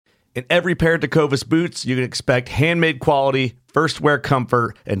In every pair of Tecovas boots, you can expect handmade quality, first wear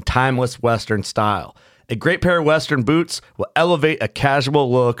comfort, and timeless Western style. A great pair of Western boots will elevate a casual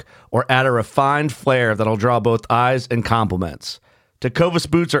look or add a refined flair that'll draw both eyes and compliments.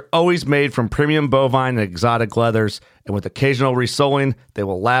 Tecovas boots are always made from premium bovine and exotic leathers, and with occasional resoling, they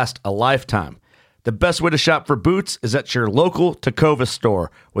will last a lifetime. The best way to shop for boots is at your local Tecovas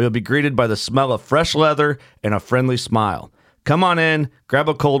store, where you'll be greeted by the smell of fresh leather and a friendly smile. Come on in, grab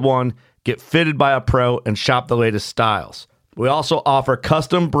a cold one, get fitted by a pro, and shop the latest styles. We also offer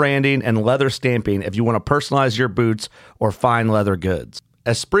custom branding and leather stamping if you want to personalize your boots or fine leather goods.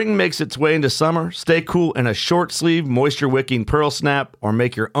 As spring makes its way into summer, stay cool in a short sleeve, moisture-wicking pearl snap, or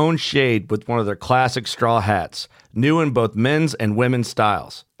make your own shade with one of their classic straw hats, new in both men's and women's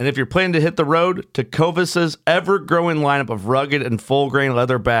styles. And if you're planning to hit the road, Tecovas' ever-growing lineup of rugged and full-grain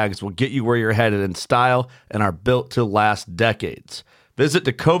leather bags will get you where you're headed in style and are built to last decades. Visit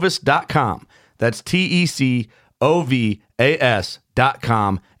Tecovas.com. That's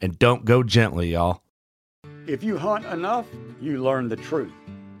TECOVAS.com, and don't go gently, y'all. If you hunt enough, you learn the truth.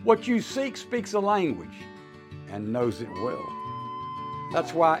 What you seek speaks a language and knows it well.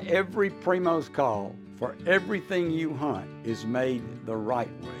 That's why every Primo's call for everything you hunt is made the right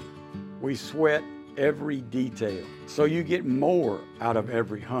way. We sweat every detail so you get more out of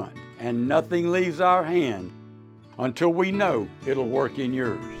every hunt, and nothing leaves our hand until we know it'll work in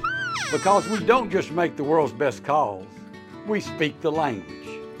yours. Because we don't just make the world's best calls, we speak the language.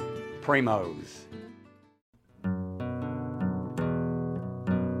 Primos.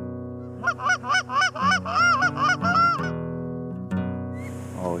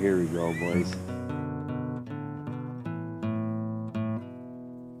 Oh, here we go, boys.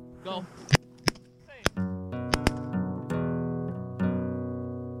 Go.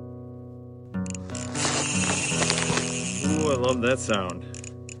 Ooh, I love that sound.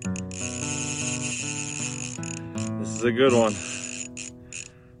 This is a good one.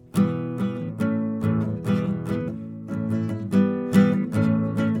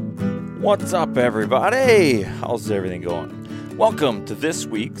 What's up, everybody? How's everything going? Welcome to this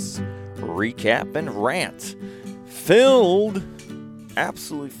week's Recap and Rant.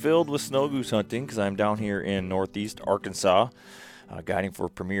 Absolutely filled with snow goose hunting, because I'm down here in northeast Arkansas, guiding for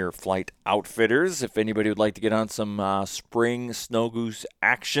Premier Flight Outfitters. If anybody would like to get on some spring snow goose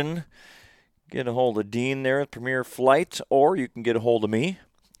action, get a hold of Dean there at Premier Flight, or you can get a hold of me.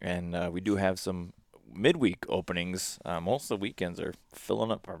 And we do have some midweek openings. Most of the weekends are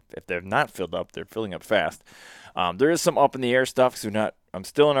filling up, or if they're not filled up, they're filling up fast. There is some up in the air stuff, because I'm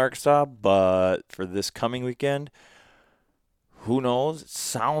still in Arkansas, but for this coming weekend, who knows? It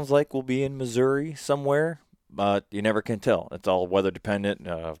sounds like we'll be in Missouri somewhere, but you never can tell. It's all weather dependent.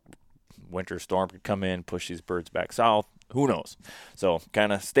 Winter storm could come in, push these birds back south. Who knows? So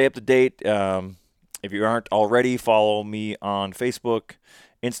kind of stay up to date. If you aren't already, follow me on Facebook,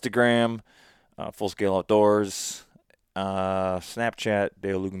 Instagram, Full Scale Outdoors, Snapchat,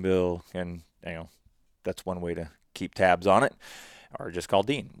 Dale Luganbill, and that's one way to keep tabs on it. Or just call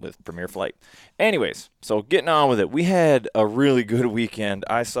Dean with Premier Flight. Anyways, so getting on with it. We had a really good weekend.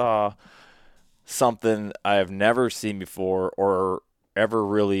 I saw something I have never seen before or ever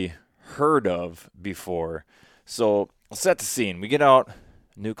really heard of before. So I'll set the scene. We get out,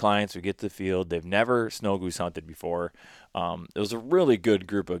 new clients, we get to the field. They've never snow goose hunted before. It was a really good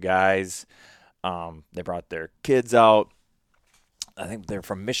group of guys. They brought their kids out. I think they're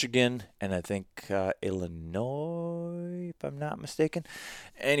from Michigan and I think Illinois, if I'm not mistaken.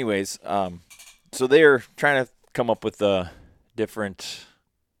 Anyways, so they're trying to come up with a different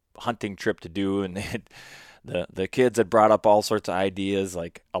hunting trip to do, and they had, the kids had brought up all sorts of ideas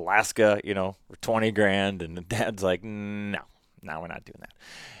like Alaska, for $20,000, and the dad's like, no, we're not doing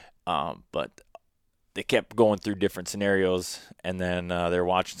that. But they kept going through different scenarios, and then they're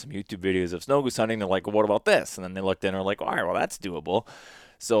watching some YouTube videos of snow goose hunting. They're like, well, what about this? And then they looked in and were like, all right, well, that's doable.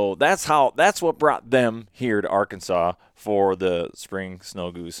 So that's what brought them here to Arkansas for the spring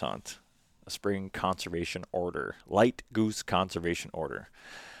snow goose hunt, a spring conservation order, light goose conservation order.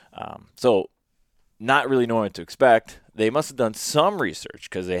 So not really knowing what to expect. They must have done some research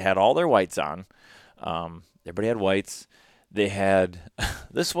because they had all their whites on. Everybody had whites. They had,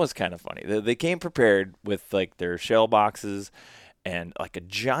 this was kind of funny. They came prepared with like their shell boxes and like a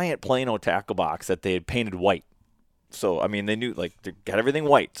giant Plano tackle box that they had painted white. So, I mean, they knew like they got everything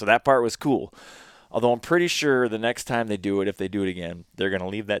white. So that part was cool. Although I'm pretty sure the next time they do it, if they do it again, they're going to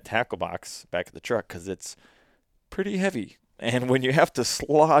leave that tackle box back at the truck because it's pretty heavy. And when you have to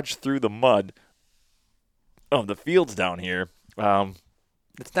slodge through the mud of the fields down here,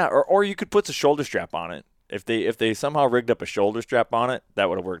 it's not, or you could put a shoulder strap on it. If they somehow rigged up a shoulder strap on it, that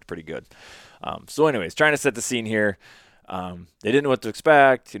would have worked pretty good. So anyways, trying to set the scene here. They didn't know what to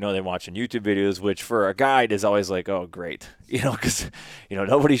expect. They're watching YouTube videos, which for a guide is always like, oh, great. Because,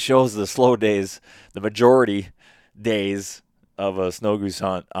 nobody shows the slow days, the majority days of a snow goose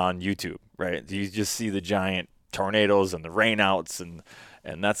hunt on YouTube, right? You just see the giant tornadoes and the rainouts,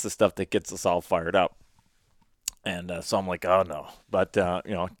 and that's the stuff that gets us all fired up. And so I'm like, oh, no. But,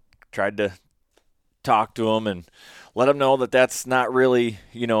 tried to talk to them and let them know that that's not really,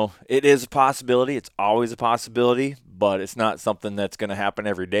 it is a possibility. It's always a possibility, but it's not something that's going to happen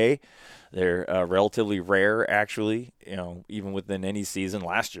every day. They're relatively rare, actually, even within any season.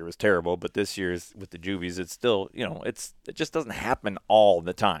 Last year was terrible, but this year's with the Juvies, it's still, it just doesn't happen all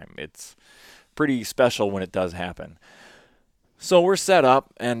the time. It's pretty special when it does happen. So we're set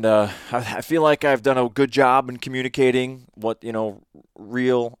up, and I feel like I've done a good job in communicating what,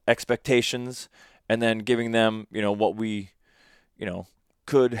 real expectations, and then giving them, what we,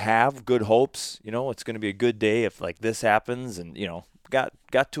 could have, good hopes. It's going to be a good day if like this happens, and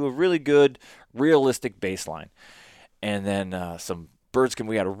got to a really good, realistic baseline. And then some birds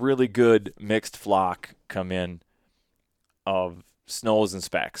we had a really good mixed flock come in of snows and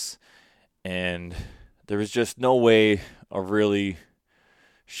specks, and there was just no way of really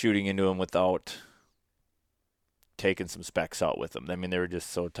shooting into them without taking some specks out with them. I mean, they were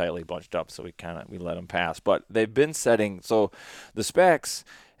just so tightly bunched up, so we let them pass. But they've been setting, so the specks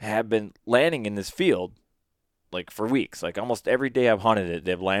have been landing in this field like for weeks. Like almost every day I've hunted it,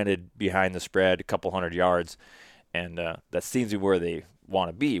 they've landed behind the spread a couple 100 yards, and that seems to be where they want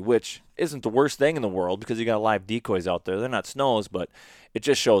to be, which isn't the worst thing in the world because you got live decoys out there. They're not snows, but it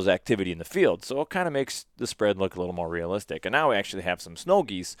just shows activity in the field. So it kind of makes the spread look a little more realistic. And now we actually have some snow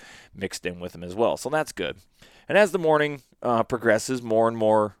geese mixed in with them as well. So that's good. And as the morning progresses, more and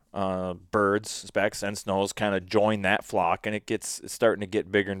more birds, specks, and snows kind of join that flock, and it's starting to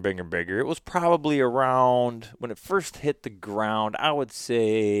get bigger and bigger and bigger. It was probably around, when it first hit the ground, I would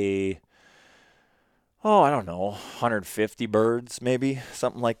say, I don't know, 150 birds maybe,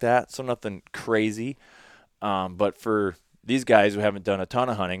 something like that. So nothing crazy. But for these guys who haven't done a ton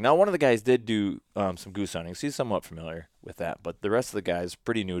of hunting, now one of the guys did do some goose hunting, so he's somewhat familiar with that. But the rest of the guys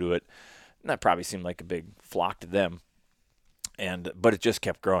pretty new to it. And that probably seemed like a big flock to them. But it just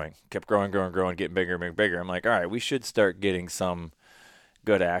kept growing, getting bigger and bigger and bigger. I'm like, all right, we should start getting some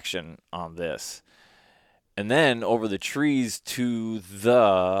good action on this. And then over the trees to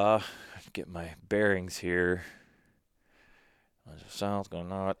the, get my bearings here, south going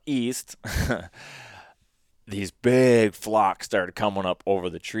north, east, these big flocks started coming up over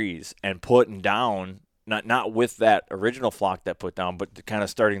the trees and putting down, not with that original flock that put down, but kind of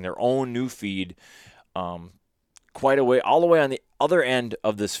starting their own new feed quite a way, all the way on the other end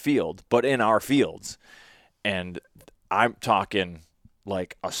of this field, but in our fields. And I'm talking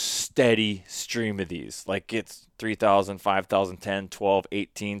like a steady stream of these. Like it's 3,000, 5,000, 10, 12,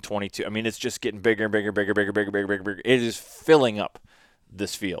 18, 22. I mean, it's just getting bigger and bigger. It is filling up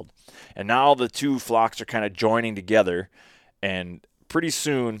this field. And now the two flocks are kind of joining together, and pretty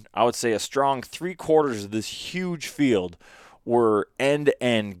soon, I would say a strong 3/4 of this huge field were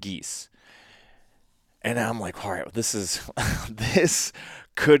end-to-end geese. And I'm like, all right, this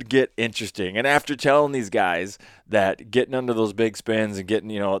could get interesting. And after telling these guys that getting under those big spins and getting,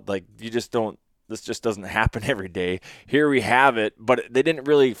 this just doesn't happen every day. Here we have it, but they didn't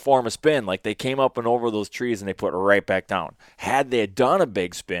really form a spin. Like they came up and over those trees and they put it right back down. Had they done a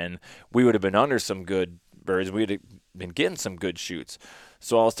big spin, we would have been under some good birds. We'd have been getting some good shoots.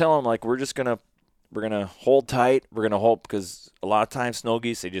 So I was telling them, like, we're gonna hold tight. We're gonna hope, because a lot of times snow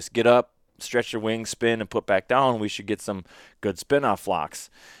geese, they just get up, stretch their wings, spin, and put back down. We should get some good spin-off flocks.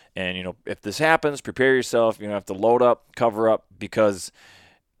 And, if this happens, prepare yourself. You have to load up, cover up, because,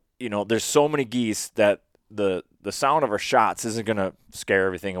 there's so many geese that the sound of our shots isn't going to scare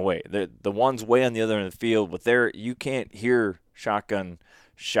everything away. The ones way on the other end of the field, you can't hear shotgun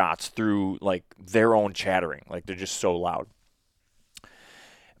shots through, like, their own chattering. Like, they're just so loud.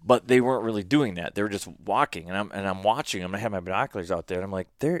 But they weren't really doing that. They were just walking, and I'm watching them. I have my binoculars out there, and I'm like,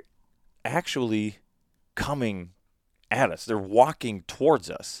 they're actually coming at us. They're walking towards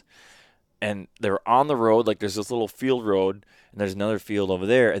us, and they're on the road. Like, there's this little field road, and there's another field over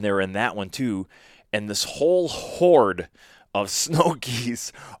there, and they were in that one too. And this whole horde of snow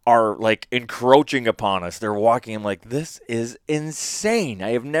geese are like encroaching upon us. They're walking. I'm like, this is insane.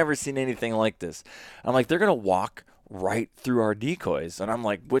 I have never seen anything like this. I'm like, they're gonna walk right through our decoys. And I'm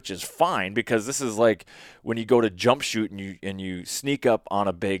like, which is fine, because this is like when you go to jump shoot and you sneak up on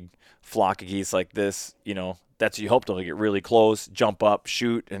a big flock of geese like this, that's what you hope to get really close, jump up,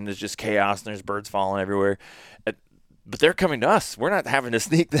 shoot, and there's just chaos and there's birds falling everywhere. But they're coming to us. We're not having to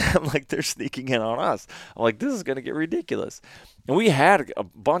sneak them like they're sneaking in on us. I'm like, this is going to get ridiculous. And we had a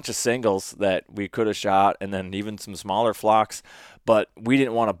bunch of singles that we could have shot, and then even some smaller flocks, but we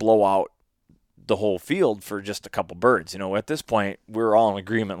didn't want to blow out the whole field for just a couple birds. At this point, we're all in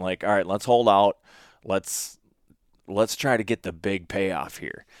agreement, like, all right, let's hold out. Let's try to get the big payoff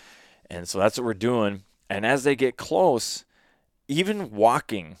here. And so that's what we're doing. And as they get close, even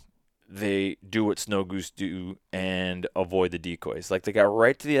walking, they do what snow goose do and avoid the decoys. Like, they got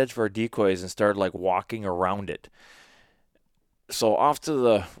right to the edge of our decoys and started like walking around it. So off to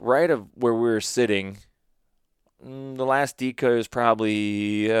the right of where we were sitting, the last decoy was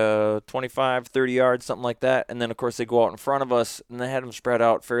probably 25, 30 yards, something like that. And then, of course, they go out in front of us, and they had them spread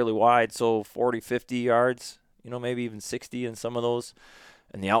out fairly wide, so 40, 50 yards, maybe even 60 in some of those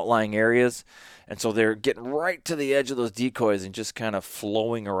in the outlying areas. And so they're getting right to the edge of those decoys and just kind of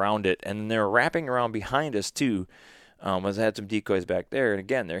flowing around it. And they're wrapping around behind us, too, as I had some decoys back there. And,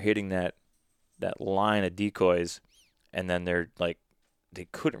 again, they're hitting that line of decoys, and then they're like, they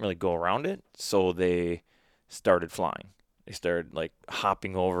couldn't really go around it, so they started flying. They started like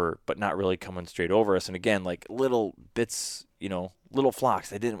hopping over, but not really coming straight over us. And again, like little bits, little flocks.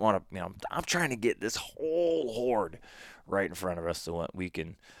 They didn't want to, I'm trying to get this whole horde right in front of us so we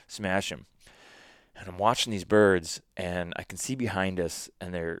can smash them. And I'm watching these birds, and I can see behind us,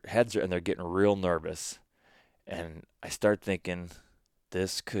 and their heads and they're getting real nervous. And I start thinking,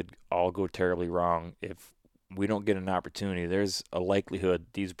 this could all go terribly wrong if we don't get an opportunity. There's a likelihood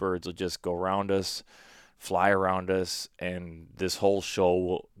these birds will just go around us, fly around us, and this whole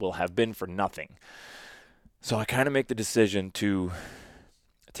show will have been for nothing. So I kind of make the decision to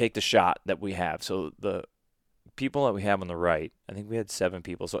take the shot that we have. So the people that we have on the right, I think we had 7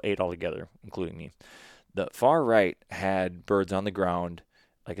 people, so 8 altogether, including me. The far right had birds on the ground,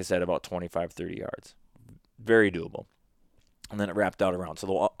 like I said, about 25, 30 yards. Very doable. And then it wrapped out around.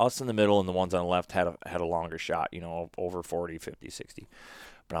 So us in the middle and the ones on the left had a longer shot, over 40, 50, 60.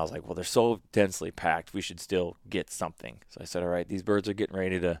 But I was like, well, they're so densely packed, we should still get something. So I said, all right, these birds are getting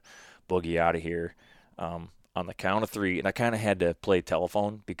ready to boogie out of here on the count of 3. And I kind of had to play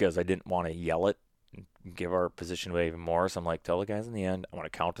telephone because I didn't want to yell it and give our position away even more. So I'm like, tell the guys in the end, I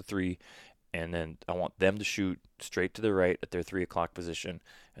want to count to 3. And then I want them to shoot straight to the right at their 3 o'clock position.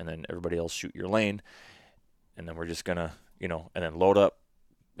 And then everybody else shoot your lane. And then we're just going to, and then load up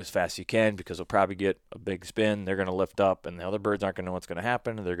as fast as you can because we'll probably get a big spin. They're going to lift up, and the other birds aren't going to know what's going to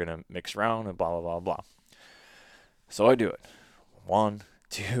happen. They're going to mix around and blah, blah, blah, blah. So I do it. 1,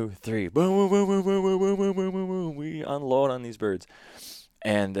 2, 3. Boom, boom, boom, boom, boom, boom, boom, boom, boom, boom. We unload on these birds.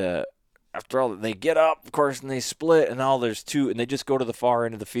 And after all, they get up, of course, and they split, and now there's 2, and they just go to the far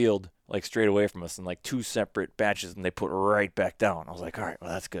end of the field, like straight away from us, in like 2 separate batches, and they put right back down. I was like, all right,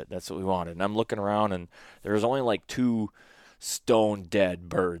 well, that's good. That's what we wanted. And I'm looking around, and there was only like 2 stone dead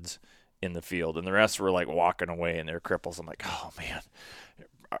birds in the field, and the rest were like walking away and they're cripples. I'm like, oh man,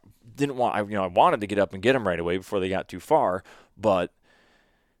 I wanted to get up and get them right away before they got too far, but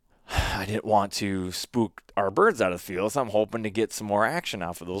I didn't want to spook our birds out of the field, so I'm hoping to get some more action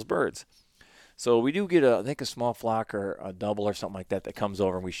off of those birds. So we do get I think a small flock or a double or something like that comes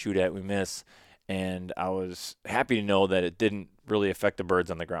over, and we shoot at, we miss, and I was happy to know that it didn't really affect the birds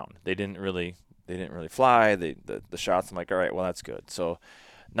on the ground. They didn't really fly. The shots, I'm like, all right, well, that's good. So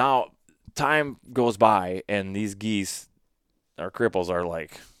now time goes by, and these geese, our cripples, are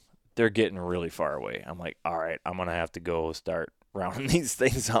like, they're getting really far away. I'm like, all right, I'm going to have to go start rounding these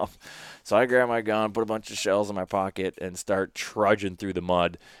things up. So I grab my gun, put a bunch of shells in my pocket, and start trudging through the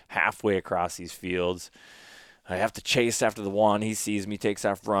mud halfway across these fields. I have to chase after the one. He sees me, takes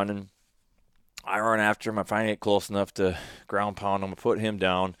off running. I run after him. I finally get close enough to ground pound him. I put him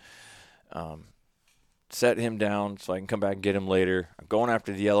down. Set him down so I can come back and get him later. I'm going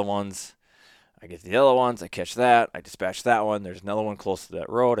after the yellow ones. I get the yellow ones. I catch that. I dispatch that one. There's another one close to that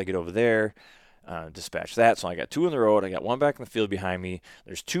road. I get over there, dispatch that. So I got 2 in the road. I got 1 back in the field behind me.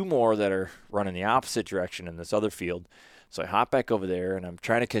 There's 2 more that are running the opposite direction in this other field. So I hop back over there, and I'm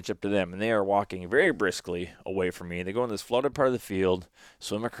trying to catch up to them. And they are walking very briskly away from me. They go in this flooded part of the field,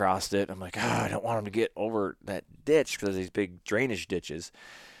 swim across it. I'm like, I don't want them to get over that ditch because there's these big drainage ditches.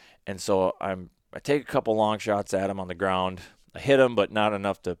 And so I take a couple long shots at them on the ground. I hit them, but not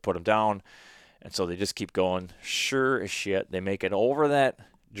enough to put them down. And so they just keep going. Sure as shit, they make it over that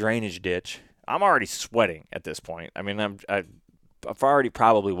drainage ditch. I'm already sweating at this point. I mean, I've already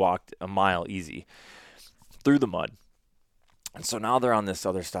probably walked a mile easy through the mud. And so now they're on this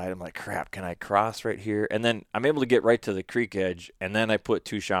other side. I'm like, crap, can I cross right here? And then I'm able to get right to the creek edge, and then I put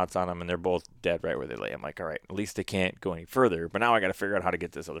 2 shots on them, and they're both dead right where they lay. I'm like, all right, at least they can't go any further. But now I got to figure out how to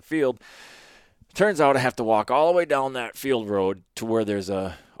get this other field. Turns out I have to walk all the way down that field road to where there's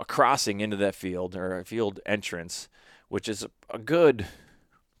a crossing into that field, or a field entrance, which is a good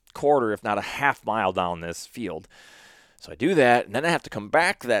quarter, if not a half mile down this field. So I do that, and then I have to come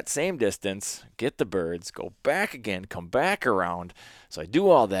back that same distance, get the birds, go back again, come back around. So I do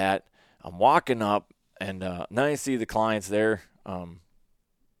all that. I'm walking up, and now I see the clients there. The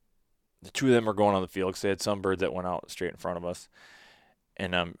 2 of them are going on the field because they had some birds that went out straight in front of us.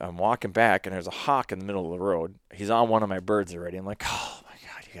 And I'm walking back, and there's a hawk in the middle of the road. He's on one of my birds already. I'm like, oh, my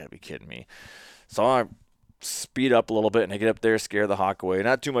God, you got to be kidding me. So I speed up a little bit, and I get up there, scare the hawk away.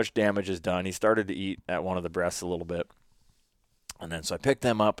 Not too much damage is done. He started to eat at one of the breasts a little bit. And then so I pick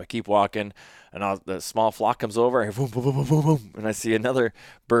them up, I keep walking, and the small flock comes over, and boom, boom, boom, boom, boom, boom, and I see another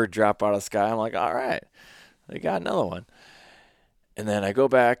bird drop out of the sky. I'm like, all right, they got another one. And then I go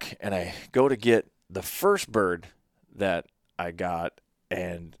back, and I go to get the first bird that I got,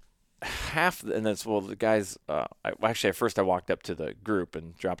 and the guys, at first I walked up to the group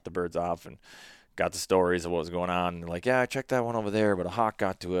and dropped the birds off and got the stories of what was going on. And they're like, yeah, I checked that one over there, but a hawk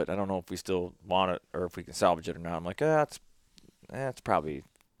got to it. I don't know if we still want it or if we can salvage it or not. I'm like, there's probably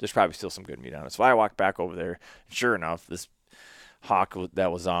still some good meat on it. So I walked back over there. And sure enough, this hawk that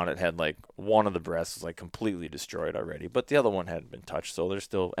was on it had like one of the breasts was like completely destroyed already, but the other one hadn't been touched. So there's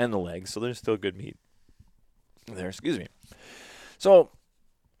still, and the legs, so there's still good meat there. Excuse me. So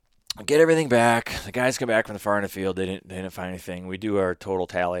I get everything back. The guys come back from the far end of the field. They didn't find anything. We do our total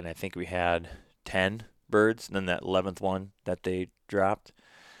tally, and I think we had 10 birds, and then that 11th one that they dropped.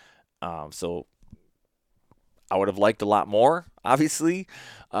 So I would have liked a lot more, obviously,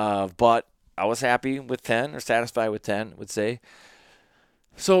 but I was happy with 10, or satisfied with 10, I would say.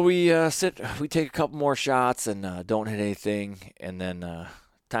 So we take a couple more shots and don't hit anything, and then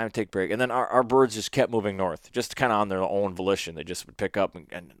time to take a break. And then our birds just kept moving north, just kind of on their own volition. They just would pick up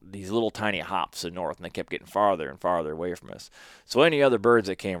and these little tiny hops in north, and they kept getting farther and farther away from us. So any other birds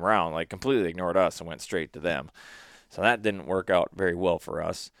that came around, like, completely ignored us and went straight to them. So that didn't work out very well for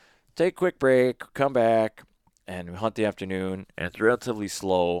us. Take a quick break, come back, and we hunt the afternoon, and it's relatively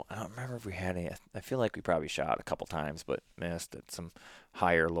slow. I don't remember if we had any. I feel like we probably shot a couple times, but missed at some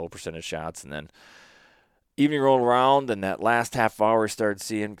higher, low percentage shots. And then evening rolled around, and that last half hour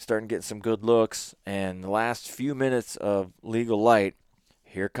starting getting some good looks. And the last few minutes of legal light,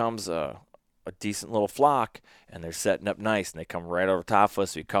 here comes a decent little flock, and they're setting up nice, and they come right over top of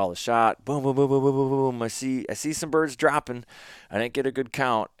us. We call a shot. Boom, boom, boom, boom, boom, boom, boom. I see some birds dropping. I didn't get a good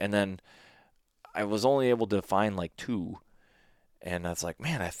count, and then I was only able to find like 2, and I was like,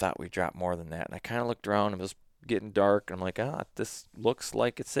 man, I thought we dropped more than that. And I kind of looked around, and it was getting dark, and I'm like, this looks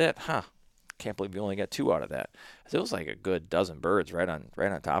like it's it, huh? Can't believe we only got 2 out of that. It was like a good dozen birds right on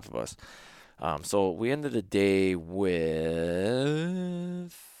top of us. So we ended the day with,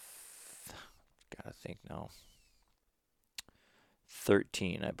 gotta think now,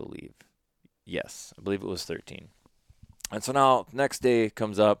 13, I believe. Yes, I believe it was 13. And so now next day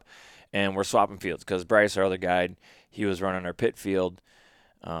comes up, and we're swapping fields because Bryce, our other guide, he was running our pit field.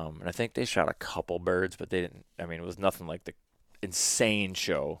 And I think they shot a couple birds, but they didn't. I mean, it was nothing like the insane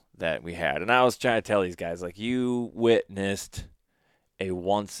show that we had. And I was trying to tell these guys, like, you witnessed a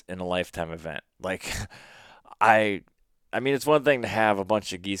once-in-a-lifetime event. Like, I mean, it's one thing to have a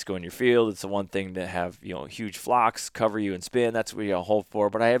bunch of geese go in your field. It's the one thing to have, huge flocks cover you and spin. That's what you hope for.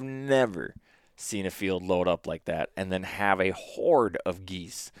 But I have never seen a field load up like that and then have a horde of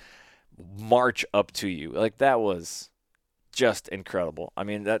geese march up to you. Like, that was just incredible. I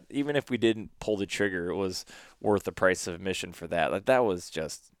mean, that even if we didn't pull the trigger, it was worth the price of admission for that. Like, that was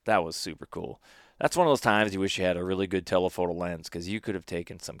super cool. That's one of those times you wish you had a really good telephoto lens, because you could have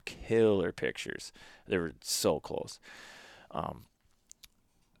taken some killer pictures. They were so close.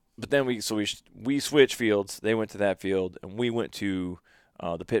 But then we switched fields. They went to that field, and we went to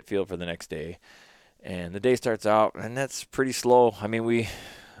the pit field for the next day. And the day starts out, and that's pretty slow. I mean, we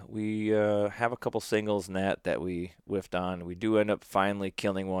have a couple singles in that we whiffed on. We do end up finally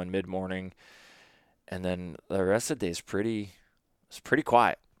killing one mid-morning, and then the rest of the day is pretty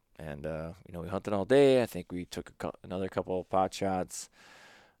quiet. And we hunted all day. I think we took another couple of pot shots.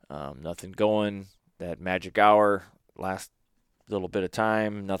 Nothing going. That magic hour, last little bit of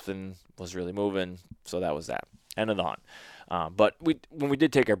time, nothing was really moving. So that was that. End of the hunt. But when we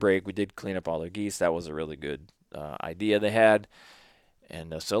did take our break, we did clean up all their geese. That was a really good idea they had.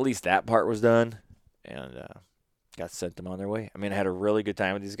 And so at least that part was done, and got sent them on their way. I mean, I had a really good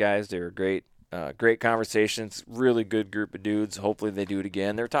time with these guys. They were great. Great conversations, really good group of dudes. Hopefully they do it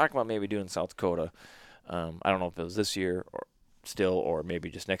again. They're talking about maybe doing South Dakota. I don't know if it was this year or still, or maybe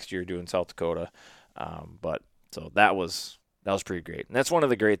just next year doing South Dakota. But so that was pretty great. And that's one of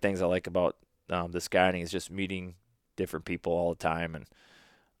the great things I like about this guiding is just meeting different people all the time. And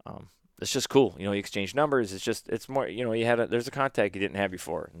it's just cool. You exchange numbers. It's more, there's a contact you didn't have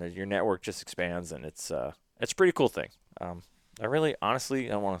before. And your network just expands, and it's a pretty cool thing. I really, honestly,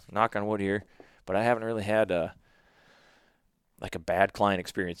 I don't want to knock on wood here, but I haven't really had a bad client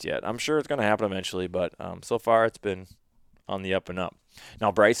experience yet. I'm sure it's going to happen eventually, but so far it's been on the up and up.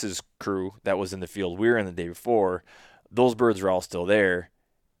 Now, Bryce's crew that was in the field we were in the day before, those birds were all still there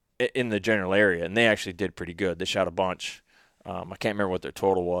in the general area, and they actually did pretty good. They shot a bunch. I can't remember what their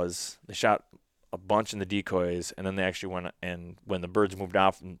total was. They shot a bunch in the decoys, and then they actually went, and when the birds moved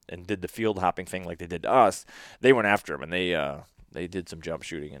off and did the field hopping thing like they did to us, they went after them, and they did some jump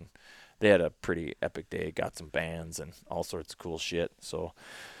shooting, and they had a pretty epic day, got some bands and all sorts of cool shit. So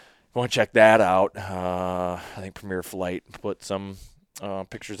if you want to check that out, I think Premier Flight put some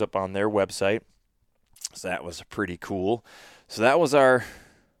pictures up on their website. So that was pretty cool. So that was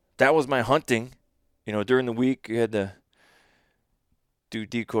my hunting. During the week, you had to do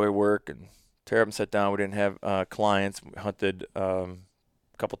decoy work and tear up and set down. We didn't have clients. We hunted a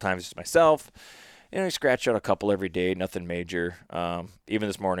couple times just myself. I scratched out a couple every day, nothing major. Even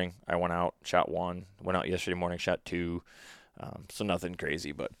this morning, I went out, shot one. Went out yesterday morning, shot two. So nothing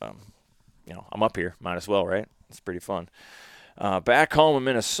crazy, but, I'm up here. Might as well, right? It's pretty fun. Back home in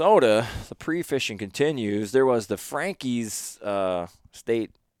Minnesota, the pre-fishing continues. There was the Frankie's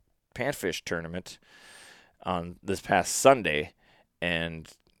State Panfish Tournament on this past Sunday, and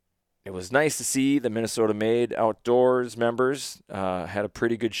it was nice to see the Minnesota Made Outdoors members had a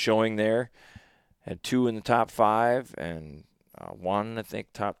pretty good showing there. Had 2 in the top 5 and 1, I think,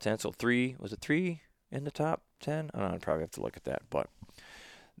 top 10. So 3, was it 3 in the top 10? I don't know, I'd probably have to look at that. But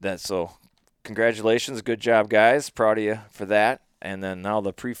so congratulations. Good job, guys. Proud of you for that. And then now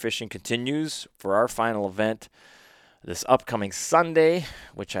the pre-fishing continues for our final event this upcoming Sunday,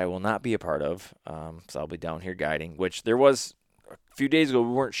 which I will not be a part of. So I'll be down here guiding, which there was a few days ago, we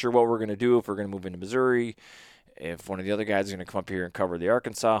weren't sure what we were going to do, if we're going to move into Missouri, if one of the other guys is going to come up here and cover the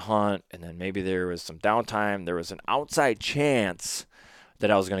Arkansas hunt, and then maybe there was some downtime. There was an outside chance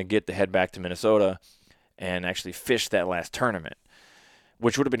that I was going to get to head back to Minnesota and actually fish that last tournament,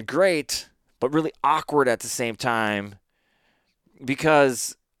 which would have been great, but really awkward at the same time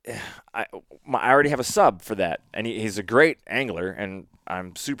because I already have a sub for that, and he's a great angler, and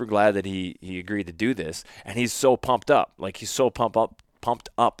I'm super glad that he agreed to do this, and he's so pumped up. Like, he's so pumped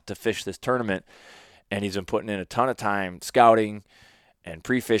up to fish this tournament. And he's been putting in a ton of time scouting and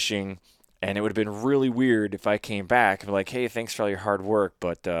pre-fishing. And it would have been really weird if I came back and be like, hey, thanks for all your hard work,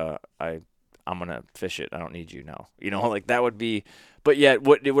 but I'm going to fish it. I don't need you now. Like that would be – but yet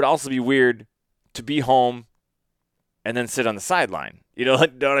it would also be weird to be home and then sit on the sideline. Know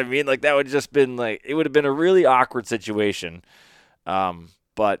what I mean? Like that would just been like – it would have been a really awkward situation.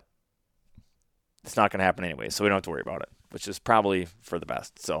 But it's not going to happen anyway, so we don't have to worry about it, which is probably for the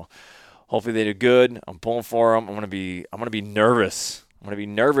best. So – hopefully they do good. I'm pulling for them. I'm gonna be nervous. I'm gonna be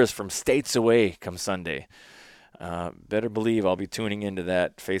nervous from states away come Sunday. Better believe I'll be tuning into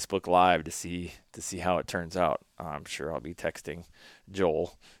that Facebook Live to see how it turns out. I'm sure I'll be texting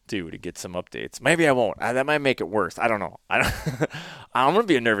Joel too to get some updates. Maybe I won't. That might make it worse. I don't know. I'm gonna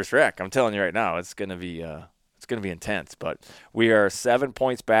be a nervous wreck. I'm telling you right now. It's gonna be intense. But we are 7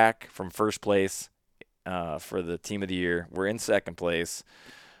 points back from first place for the team of the year. We're in second place.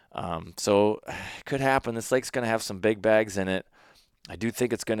 So it could happen. This lake's going to have some big bags in it. I do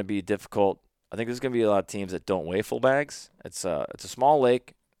think it's going to be difficult. I think there's going to be a lot of teams that don't weigh full bags. It's a small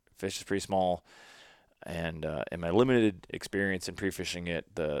lake. Fish is pretty small. And in my limited experience in pre-fishing it,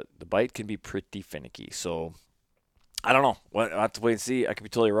 the bite can be pretty finicky. So I don't know. I'll have to wait and see. I could be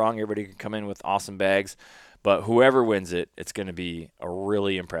totally wrong. Everybody can come in with awesome bags. But whoever wins it, it's going to be a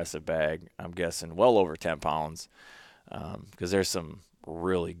really impressive bag. I'm guessing well over 10 pounds because there's some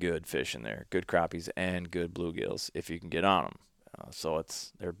really good fish in there, good crappies and good bluegills if you can get on them. So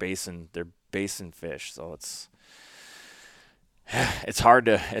they're basin fish. So it's hard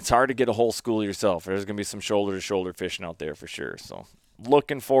to get a whole school yourself. There's gonna be some shoulder to shoulder fishing out there for sure. So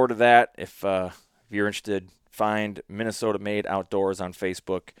looking forward to that. If you're interested, find Minnesota Made Outdoors on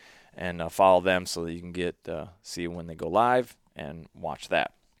Facebook and follow them so that you can get see when they go live and watch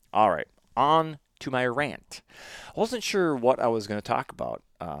that. All right, on to my rant. I wasn't sure what I was going to talk about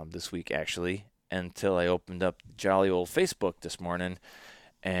this week, actually, until I opened up jolly old Facebook this morning,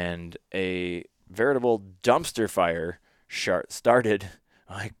 and a veritable dumpster fire started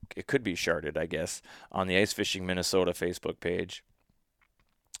it could be sharded, I guess, on the Ice Fishing Minnesota Facebook page.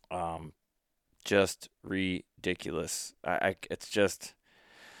 Just ridiculous. It's just,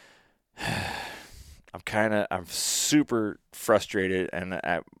 I'm super frustrated, and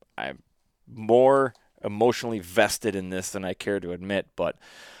I'm more emotionally vested in this than I care to admit. But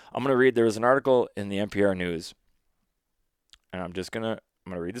I'm gonna read. There was an article in the NPR News, and I'm gonna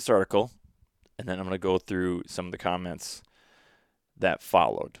read this article, and then I'm gonna go through some of the comments that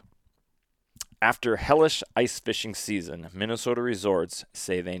followed. After hellish ice fishing season, Minnesota resorts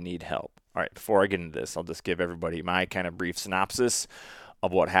say they need help. All right, before I get into this, I'll just give everybody my kind of brief synopsis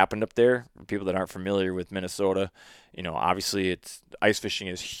of what happened up there. For people that aren't familiar with Minnesota, obviously ice fishing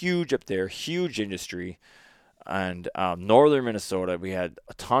is huge up there, huge industry. And northern Minnesota, we had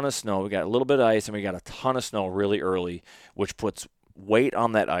a ton of snow. We got a little bit of ice, and we got a ton of snow really early, which puts weight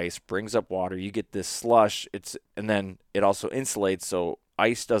on that ice, brings up water. You get this slush. And then it also insulates, so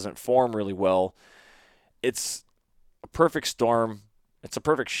ice doesn't form really well. It's a perfect storm. It's a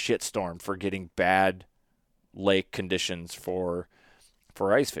perfect shit storm for getting bad lake conditions for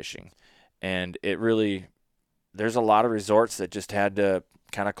ice fishing. And there's a lot of resorts that just had to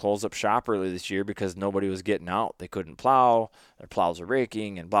kind of close up shop early this year because nobody was getting out. They couldn't plow. Their plows are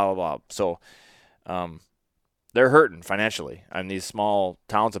raking and blah, blah, blah. So they're hurting financially. And these small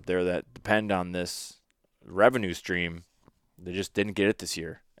towns up there that depend on this revenue stream, they just didn't get it this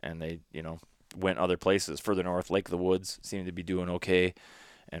year. And they, went other places further north. Lake of the Woods seemed to be doing okay.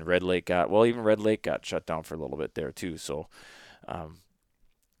 And Red Lake even Red Lake got shut down for a little bit there too. So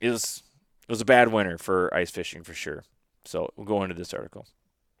it was a bad winter for ice fishing for sure. So we'll go into this article.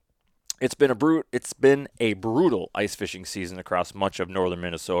 It's been a brutal ice fishing season across much of northern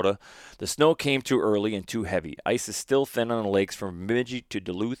Minnesota. The snow came too early and too heavy. Ice is still thin on the lakes from Bemidji to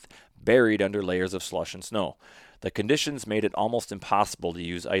Duluth, buried under layers of slush and snow. The conditions made it almost impossible to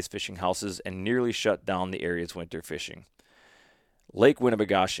use ice fishing houses and nearly shut down the area's winter fishing. Lake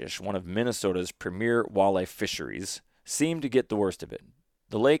Winnibigoshish, one of Minnesota's premier walleye fisheries, seemed to get the worst of it.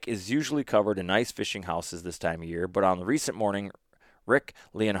 The lake is usually covered in ice fishing houses this time of year, but on the recent morning, Rick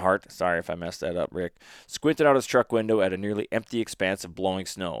Leonhardt, sorry if I messed that up, Rick, squinted out his truck window at a nearly empty expanse of blowing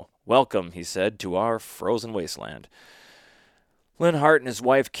snow. "Welcome," he said, "to our frozen wasteland." Leonhardt and his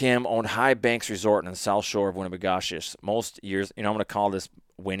wife Kim owned High Banks Resort on the south shore of Winnibigoshish. Most years, I'm going to call this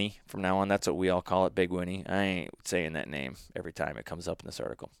Winnie from now on. That's what we all call it, Big Winnie. I ain't saying that name every time it comes up in this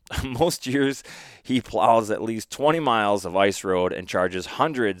article. Most years, he plows at least 20 miles of ice road and charges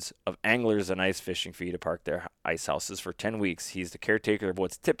hundreds of anglers an ice fishing fee to park their ice houses. For 10 weeks, he's the caretaker of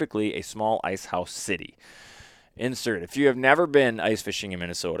what's typically a small ice house city. Insert. If you have never been ice fishing in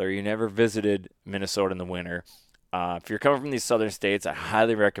Minnesota or you never visited Minnesota in the winter, if you're coming from these southern states, I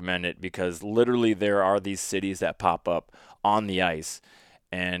highly recommend it because literally there are these cities that pop up on the ice.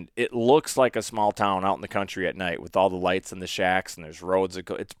 And it looks like a small town out in the country at night with all the lights and the shacks and there's roads.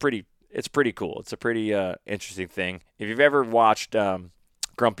 It's pretty cool. It's a pretty interesting thing. If you've ever watched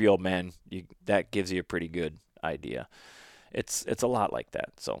Grumpy Old Men, that gives you a pretty good idea. It's a lot like that.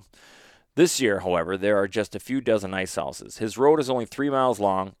 So this year, however, there are just a few dozen ice houses. His road is only 3 miles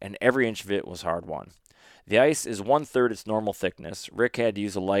long and every inch of it was hard won. The ice is 1/3 its normal thickness. Rick had to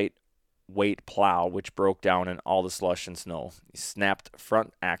use a lightweight plow, which broke down in all the slush and snow. He snapped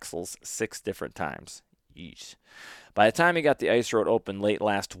front axles 6 different times. Yeesh. By the time he got the ice road open late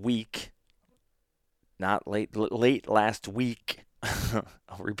last week, I'll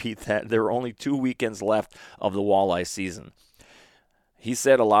repeat that, there were only 2 weekends left of the walleye season. He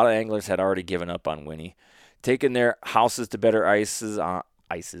said a lot of anglers had already given up on Winnie, taking their houses to better ice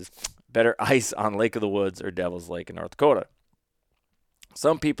on Lake of the Woods or Devil's Lake in North Dakota.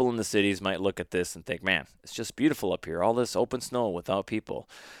 Some people in the cities might look at this and think, man, it's just beautiful up here, all this open snow without people.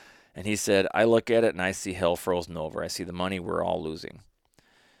 And he said, I look at it and I see hell frozen over. I see the money we're all losing.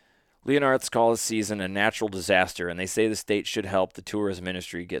 Leonhardt's call this season a natural disaster, and they say the state should help the tourism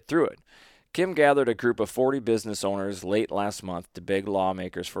industry get through it. Kim gathered a group of 40 business owners late last month to beg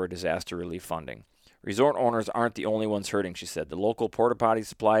lawmakers for disaster relief funding. Resort owners aren't the only ones hurting, she said. The local porta potty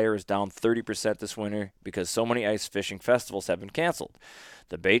supplier is down 30% this winter because so many ice fishing festivals have been canceled.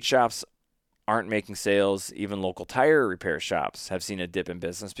 The bait shops aren't making sales. Even local tire repair shops have seen a dip in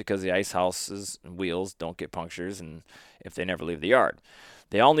business because the ice houses and wheels don't get punctures and if they never leave the yard.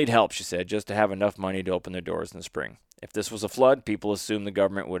 They all need help, she said, just to have enough money to open their doors in the spring. If this was a flood, people assumed the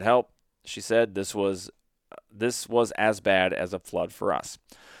government would help. She said this was as bad as a flood for us.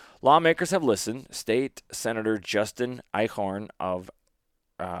 Lawmakers have listened. State Senator Justin Eichhorn of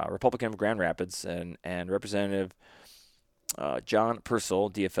Republican of Grand Rapids and Representative John Purcell,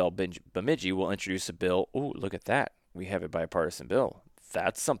 DFL Bemidji, will introduce a bill. Ooh, look at that. We have a bipartisan bill.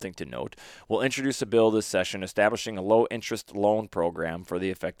 that's something to note, will introduce a bill this session establishing a low-interest loan program for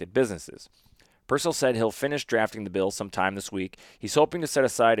the affected businesses. Purcell said he'll finish drafting the bill sometime this week. He's hoping to set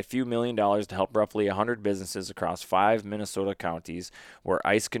aside a few $1 million to help roughly 100 businesses across 5 Minnesota counties where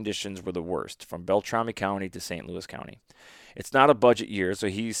ice conditions were the worst, from Beltrami County to St. Louis County. It's not a budget year, so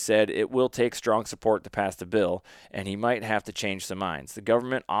he said it will take strong support to pass the bill, and he might have to change some minds. The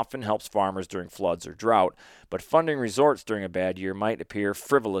government often helps farmers during floods or drought, but funding resorts during a bad year might appear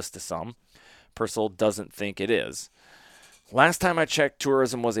frivolous to some. Purcell doesn't think it is. Last time I checked,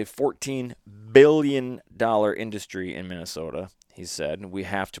 tourism was a $14 billion industry in Minnesota, he said, and we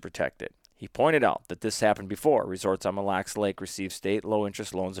have to protect it. He pointed out that this happened before. Resorts on Mille Lacs Lake received state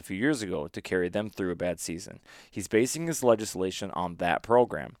low-interest loans a few years ago to carry them through a bad season. He's basing his legislation on that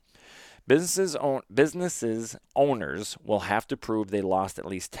program. Businesses owners will have to prove they lost at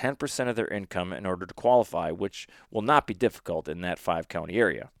least 10% of their income in order to qualify, which will not be difficult in that 5-county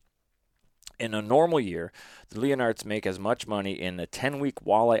area. In a normal year, the Leonards make as much money in the 10-week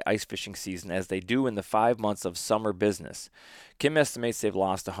walleye ice fishing season as they do in the 5 months of summer business. Kim estimates they've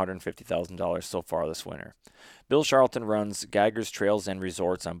lost $150,000 so far this winter. Bill Charlton runs Geiger's Trails and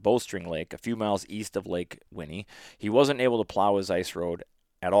Resorts on Bowstring Lake, a few miles east of Lake Winnie. He wasn't able to plow his ice road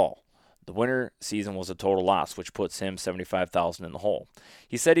at all. The winter season was a total loss, which puts him $75,000 in the hole.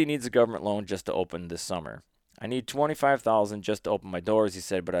 He said he needs a government loan just to open this summer. I need $25,000 just to open my doors, he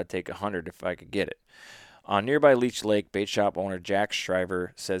said, but I'd take $100 if I could get it. On nearby Leech Lake, bait shop owner Jack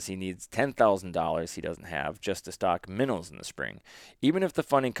Shriver says he needs $10,000 he doesn't have just to stock minnows in the spring. Even if the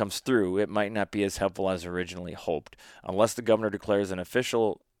funding comes through, it might not be as helpful as originally hoped. Unless the governor declares an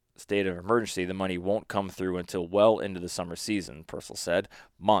official state of emergency, the money won't come through until well into the summer season, Purcell said,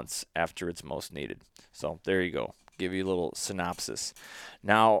 months after it's most needed. So there you go. Give you a little synopsis.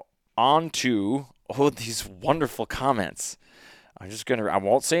 Now, on to these wonderful comments. I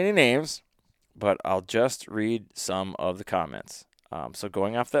won't say any names, but I'll just read some of the comments. So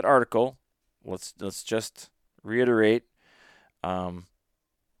going off that article, let's just reiterate, they're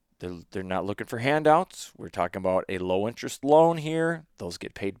not looking for handouts. We're talking about a low interest loan here. Those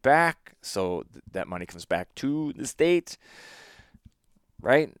get paid back, so that money comes back to the state.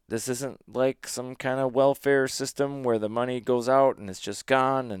 Right? This isn't like some kind of welfare system where the money goes out and it's just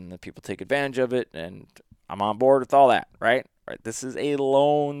gone and the people take advantage of it, and I'm on board with all that, right? Right. This is a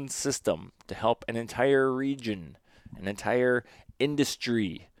loan system to help an entire region, an entire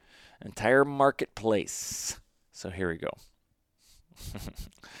industry, an entire marketplace. So here we go.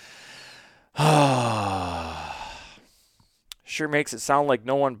 Sure makes it sound like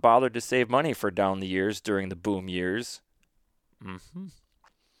no one bothered to save money for down the years during the boom years.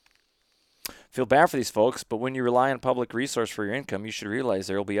 Feel bad for these folks, but when you rely on public resource for your income, you should realize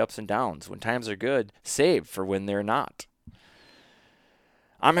there will be ups and downs. When times are good, save for when they're not.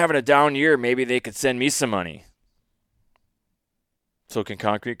 I'm having a down year. Maybe they could send me some money. So can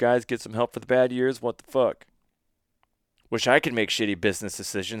concrete guys get some help for the bad years? What the fuck? Wish I could make shitty business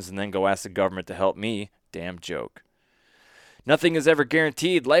decisions and then go ask the government to help me. Damn joke. Nothing is ever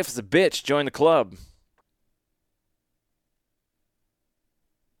guaranteed. Life is a bitch. Join the club.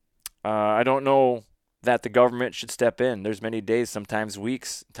 I don't know that the government should step in. There's many days, sometimes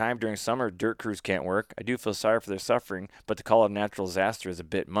weeks, time during summer, dirt crews can't work. I do feel sorry for their suffering, but to call it a natural disaster is a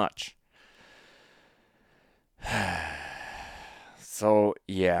bit much. So,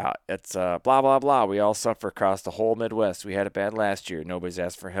 yeah, it's blah, blah, blah. We all suffer across the whole Midwest. We had it bad last year. Nobody's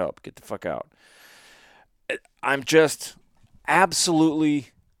asked for help. Get the fuck out. I'm just absolutely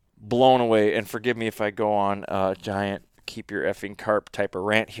blown away, and forgive me if I go on a giant keep your effing carp type of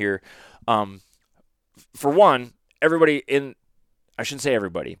rant here. For one, everybody I shouldn't say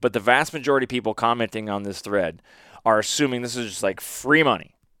everybody, but the vast majority of people commenting on this thread are assuming this is just like free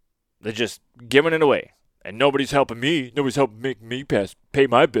money. They're just giving it away. And nobody's helping me. Nobody's helping make me pay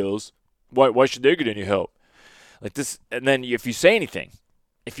my bills. Why should they get any help? Like this, and then if you say anything,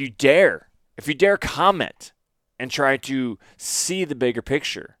 if you dare comment and try to see the bigger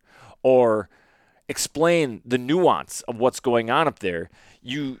picture or explain the nuance of what's going on up there,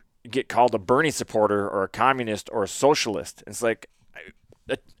 you get called a Bernie supporter or a communist or a socialist. It's like,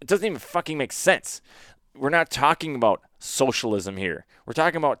 it doesn't even fucking make sense. We're not talking about socialism here. We're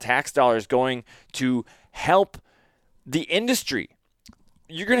talking about tax dollars going to help the industry.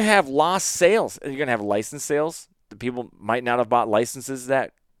 You're going to have lost sales. You're going to have license sales. The people might not have bought licenses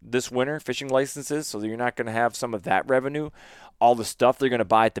this winter, fishing licenses, so you're not going to have some of that revenue. All the stuff they're going to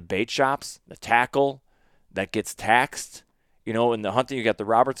buy at the bait shops, the tackle that gets taxed. You know, in the hunting, you got the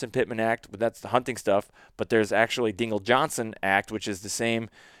Robertson-Pittman Act, but that's the hunting stuff. But there's actually Dingell-Johnson Act, which is the same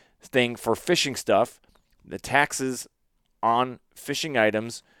thing for fishing stuff. The taxes on fishing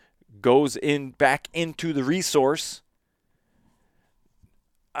items goes back into the resource.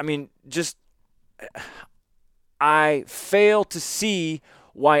 I mean, I fail to see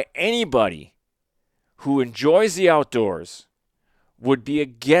why anybody who enjoys the outdoors would be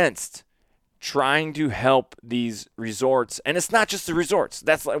against trying to help these resorts. And it's not just the resorts.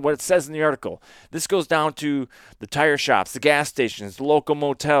 That's like what it says in the article. This goes down to the tire shops, the gas stations, the local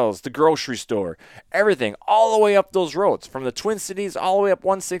motels, the grocery store, everything, all the way up those roads, from the Twin Cities all the way up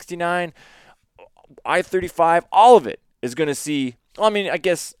 169, I-35, all of it is going to see, well, I mean, I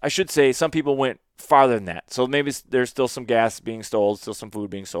guess I should say some people went farther than that. So maybe there's still some gas being sold, still some food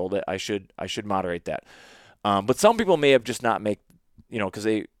being sold. I should moderate that. But some people may have just not because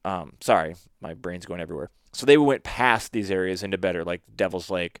they, sorry, my brain's going everywhere. So they went past these areas into better, like Devil's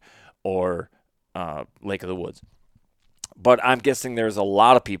Lake or Lake of the Woods. But I'm guessing there's a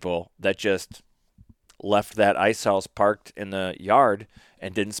lot of people that just left that ice house parked in the yard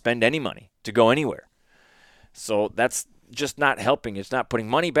and didn't spend any money to go anywhere. So that's just not helping. It's not putting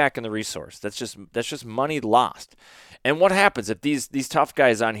money back in the resource. That's just money lost. And what happens if these tough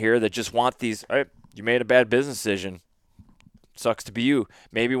guys on here that just want these, all right, you made a bad business decision, sucks to be you.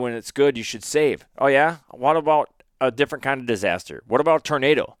 Maybe when it's good, you should save. Oh yeah? What about a different kind of disaster? What about a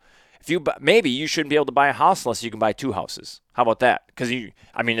tornado? Maybe you shouldn't be able to buy a house unless you can buy two houses. How about that? Because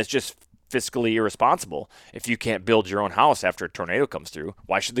it's just fiscally irresponsible if you can't build your own house after a tornado comes through.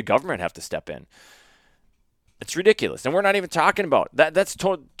 Why should the government have to step in? It's ridiculous. And we're not even talking about that.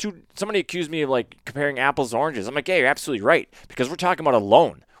 Somebody accused me of like comparing apples to oranges. I'm like, yeah, you're absolutely right. Because we're talking about a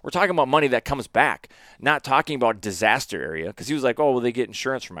loan. We're talking about money that comes back, not talking about disaster area. Because he was like, oh, well, they get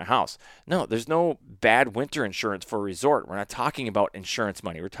insurance for my house. No, there's no bad winter insurance for a resort. We're not talking about insurance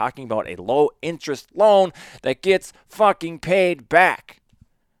money. We're talking about a low interest loan that gets fucking paid back.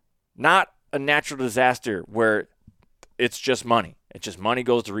 Not a natural disaster where it's just money. It's just money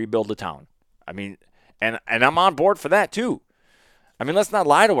goes to rebuild the town. I mean, and I'm on board for that too. I mean, let's not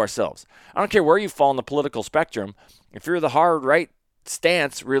lie to ourselves. I don't care where you fall in the political spectrum. If you're the hard right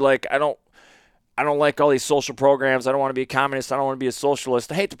stance where you're like, I don't like all these social programs. I don't want to be a communist. I don't want to be a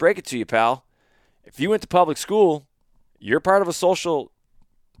socialist. I hate to break it to you, pal. If you went to public school, you're part of a social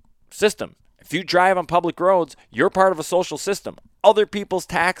system. If you drive on public roads, you're part of a social system. Other people's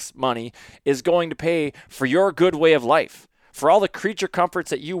tax money is going to pay for your good way of life, for all the creature comforts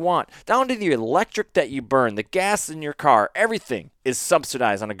that you want, down to the electric that you burn, the gas in your car. Everything is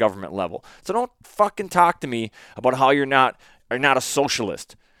subsidized on a government level. So don't fucking talk to me about how you're not a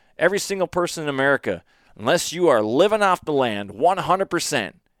socialist. Every single person in America, unless you are living off the land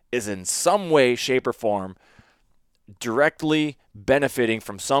 100%, is in some way, shape, or form directly benefiting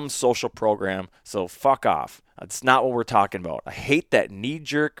from some social program. So fuck off. That's not what we're talking about. I hate that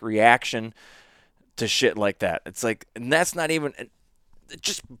knee-jerk reaction to shit like that. It's like, and that's not even,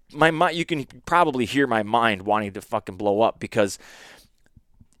 just my mind. You can probably hear my mind wanting to fucking blow up because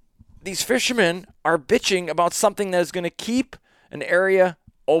these fishermen are bitching about something that is going to keep an area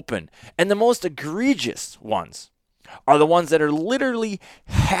open. And the most egregious ones are the ones that are literally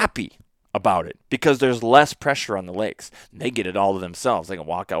happy about it because there's less pressure on the lakes. They get it all to themselves. They can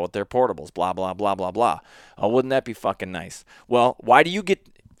walk out with their portables, blah, blah, blah, blah, blah. Oh, wouldn't that be fucking nice? Well, why do you get,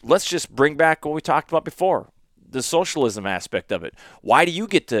 let's just bring back what we talked about before, the socialism aspect of it. Why do you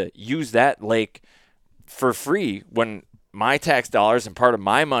get to use that lake for free when my tax dollars and part of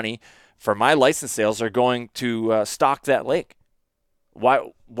my money for my license sales are going to stock that lake?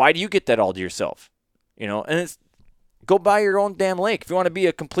 Why do you get that all to yourself? And it's, go buy your own damn lake. If you want to be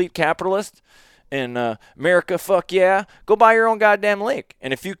a complete capitalist in America, fuck yeah, go buy your own goddamn lake.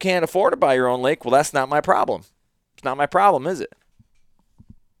 And if you can't afford to buy your own lake, well, that's not my problem. It's not my problem, is it?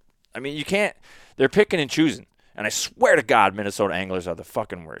 I mean, you can't, they're picking and choosing. And I swear to God, Minnesota anglers are the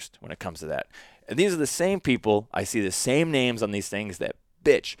fucking worst when it comes to that. And these are the same people, I see the same names on these things that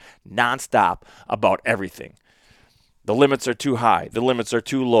bitch nonstop about everything. The limits are too high. The limits are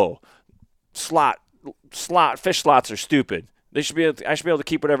too low. Fish slots are stupid. I should be able to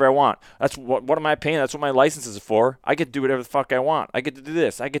keep whatever I want. That's what am I paying? That's what my license is for. I get to do whatever the fuck I want. I get to do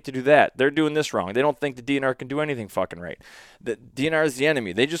this. I get to do that. They're doing this wrong. They don't think the DNR can do anything fucking right. The DNR is the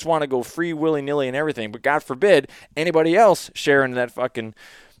enemy. They just want to go free willy-nilly and everything. But God forbid anybody else sharing that fucking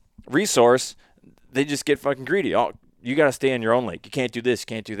resource, they just get fucking greedy. Oh, you got to stay in your own lake. You can't do this. You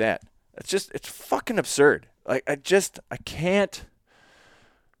can't do that. It's fucking absurd. Like I can't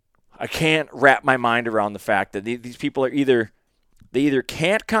wrap my mind around the fact that these people are either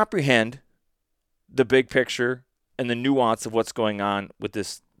can't comprehend the big picture and the nuance of what's going on with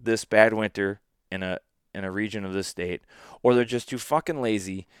this bad winter in a region of this state, or they're just too fucking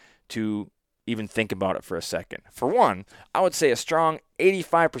lazy to even think about it for a second. For one, I would say a strong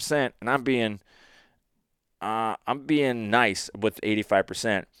 85%, and I'm being nice with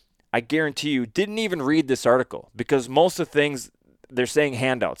 85%. I guarantee you didn't even read this article, because most of the things they're saying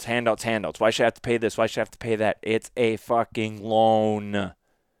handouts. Why should I have to pay this? Why should I have to pay that? It's a fucking loan.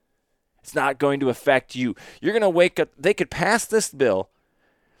 It's not going to affect you. You're going to wake up. They could pass this bill.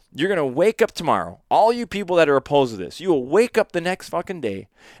 You're going to wake up tomorrow. All you people that are opposed to this, you will wake up the next fucking day,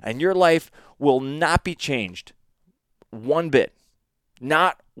 and your life will not be changed one bit.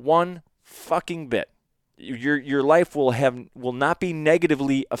 Not one fucking bit. Your life will not be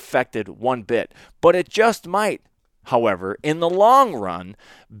negatively affected one bit, but it just might, however, in the long run,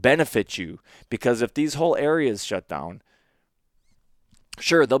 benefit you, because if these whole areas shut down,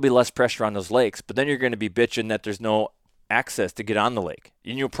 sure, there'll be less pressure on those lakes, but then you're going to be bitching that there's no access to get on the lake.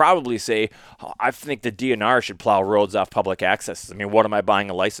 And you'll probably say, oh, I think the DNR should plow roads off public access. I mean, what am I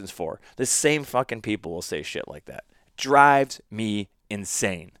buying a license for? The same fucking people will say shit like that. Drives me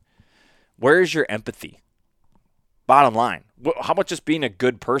insane. Where is your empathy? Bottom line, how about just being a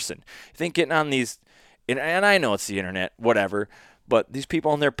good person? You think getting on these, and I know it's the internet, whatever, but these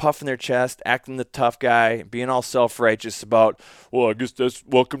people in there puffing their chest, acting the tough guy, being all self-righteous about, well, I guess that's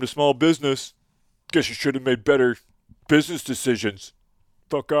welcome to small business. Guess you should have made better business decisions.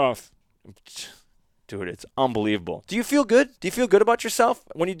 Fuck off. Dude, it's unbelievable. Do you feel good? Do you feel good about yourself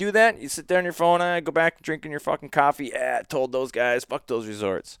when you do that? You sit there on your phone, go back drinking your fucking coffee. I told those guys, fuck those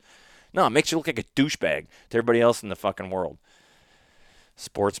resorts. No, it makes you look like a douchebag to everybody else in the fucking world.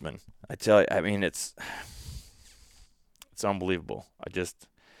 Sportsman. I tell you, I mean, it's unbelievable.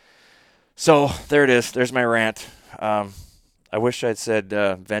 So there it is. There's my rant. I wish I'd said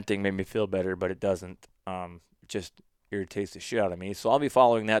venting made me feel better, but it doesn't. It just irritates the shit out of me. So I'll be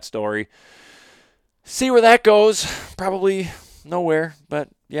following that story. See where that goes. Probably nowhere, but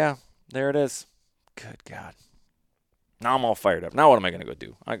yeah, there it is. Good God. Now I'm all fired up. Now what am I going to go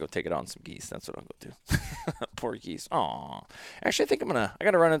do? I go take it on some geese. That's what I'll go do. Poor geese. Aw. Actually, I think I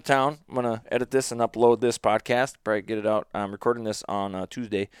got to run into town. I'm going to edit this and upload this podcast. Probably get it out. I'm recording this on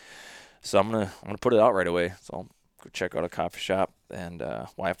Tuesday. So I'm going to put it out right away. So I'll go check out a coffee shop and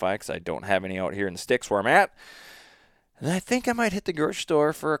Wi-Fi, because I don't have any out here in the sticks where I'm at. And I think I might hit the grocery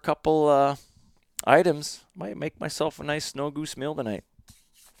store for a couple items. Might make myself a nice snow goose meal tonight.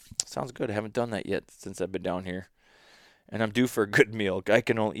 Sounds good. I haven't done that yet since I've been down here. And I'm due for a good meal. I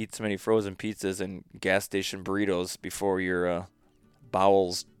can only eat so many frozen pizzas and gas station burritos before your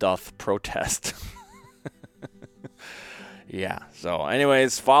bowels doth protest. Yeah. So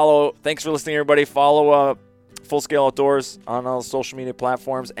anyways, thanks for listening, everybody. Follow Full Scale Outdoors on all social media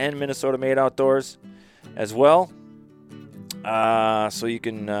platforms, and Minnesota Made Outdoors as well. So you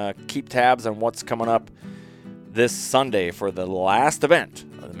can keep tabs on what's coming up this Sunday for the last event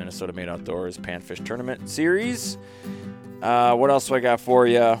of the Minnesota Made Outdoors Panfish Tournament Series. What else do I got for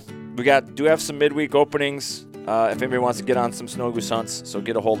you? We do have some midweek openings if anybody wants to get on some snow goose hunts. So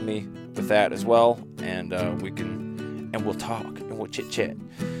get a hold of me with that as well, and we'll talk and we'll chit chat.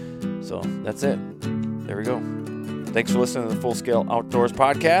 So that's it. There we go. Thanks for listening to the Full Scale Outdoors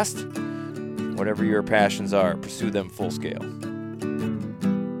podcast. Whatever your passions are, pursue them full scale.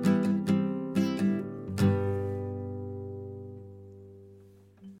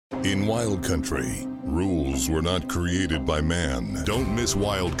 In Wild Country, rules were not created by man. Don't miss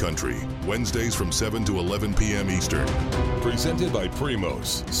Wild Country, Wednesdays from 7 to 11 p.m. Eastern. Presented by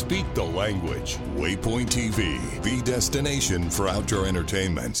Primos. Speak the language. Waypoint TV, the destination for outdoor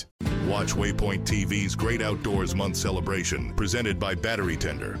entertainment. Watch Waypoint TV's Great Outdoors Month celebration, presented by Battery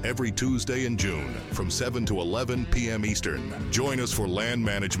Tender, every Tuesday in June from 7 to 11 p.m. Eastern. Join us for land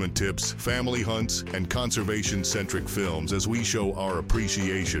management tips, family hunts, and conservation-centric films as we show our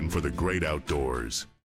appreciation for the great outdoors.